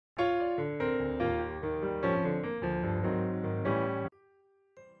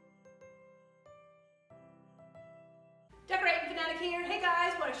Decorating Fanatic here. Hey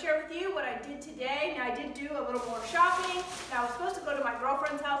guys, want to share with you what I did today. Now I did do a little more shopping. Now I was supposed to go to my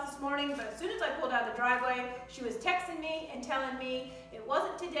girlfriend's house this morning, but as soon as I pulled out of the driveway, she was texting me and telling me it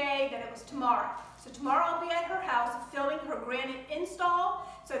wasn't today, that it was tomorrow. So tomorrow I'll be at her house filming her granite install.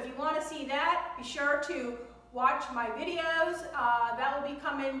 So if you want to see that, be sure to watch my videos. That will be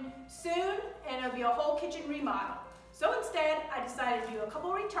coming soon, and it'll be a whole kitchen remodel. So instead, I decided to do a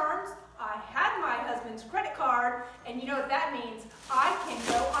couple returns. I had my husband's credit card, and you know what that means. I can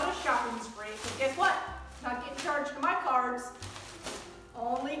go on a shopping spree. But guess what? Not getting charged to my cards.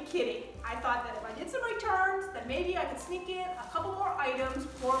 Only kidding. I thought that if I did some returns, that maybe I could sneak in a couple more items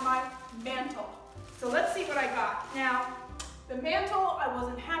for my mantle. So let's see what I got. Now, the mantle I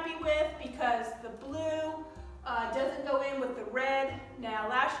wasn't happy with because the blue doesn't go in with the red. Now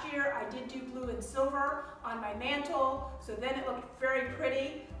last year I did do blue and silver on my mantle, so then it looked very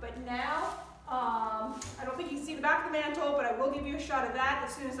pretty. But now, I don't think you can see the back of the mantle, but I will give you a shot of that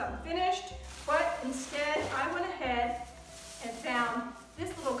as soon as I'm finished. But instead, I went ahead and found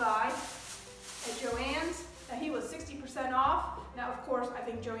this little guy at Joann's. Now he was 60% off. Now of course, I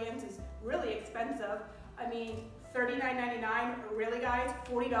think Joann's is really expensive. I mean, $39.99, really guys,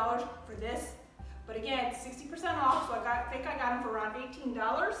 $40 for this. But again, 60% off, so I think I got them for around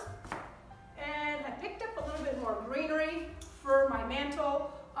 $18. And I picked up a little bit more greenery for my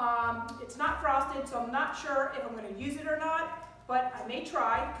mantle. It's not frosted, so I'm not sure if I'm going to use it or not, but I may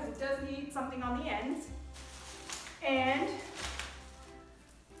try because it does need something on the ends. And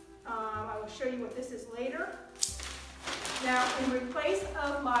I will show you what this is later. Now, in replace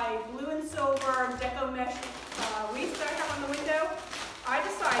of my blue and silver deco mesh wreath that I have on the window, I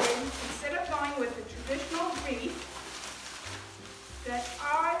decided, instead of going with the traditional wreath, that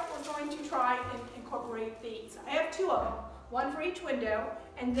I was going to try and incorporate these. I have two of them, one for each window,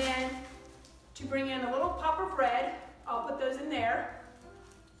 and then to bring in a little pop of red, I'll put those in there.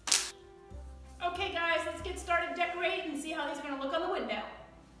 Okay guys, let's get started decorating and see how these are going to look on the window.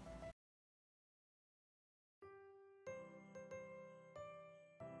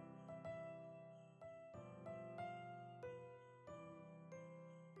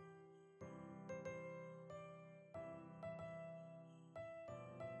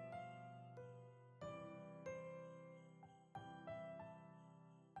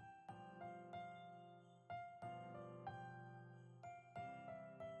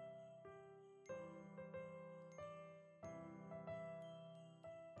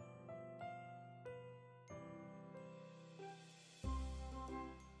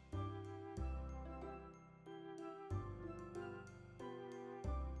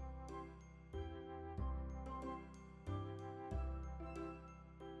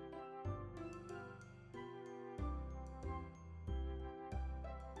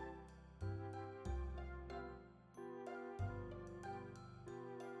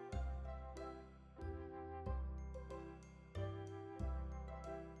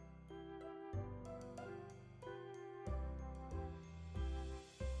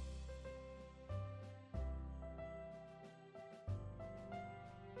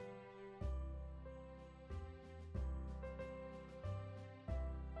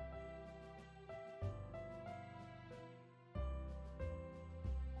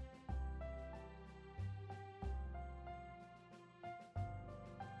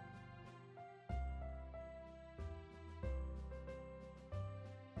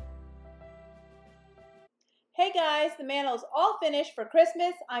 Hey guys, the mantle is all finished for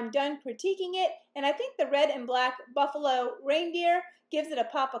Christmas. I'm done critiquing it, and I think the red and black buffalo reindeer gives it a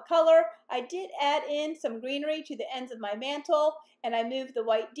pop of color. I did add in some greenery to the ends of my mantle, and I moved the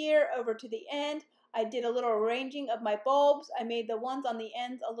white deer over to the end. I did a little arranging of my bulbs. I made the ones on the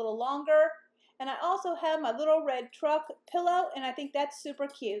ends a little longer, and I also have my little red truck pillow, and I think that's super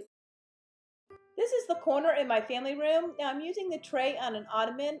cute. This is the corner in my family room. Now I'm using the tray on an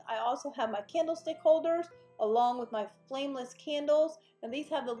ottoman. I also have my candlestick holders along with my flameless candles. And these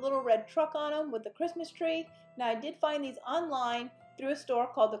have the little red truck on them with the Christmas tree. Now I did find these online through a store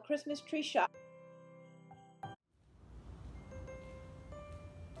called the Christmas Tree Shop.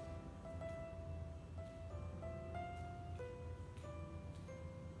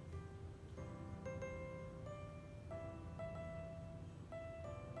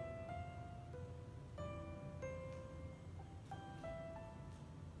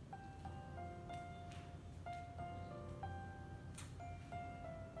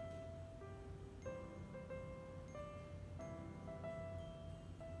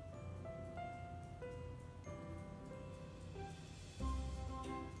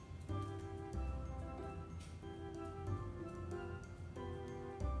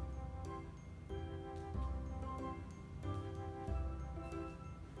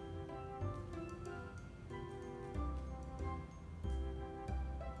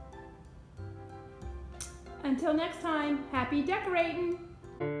 Until next time, happy decorating!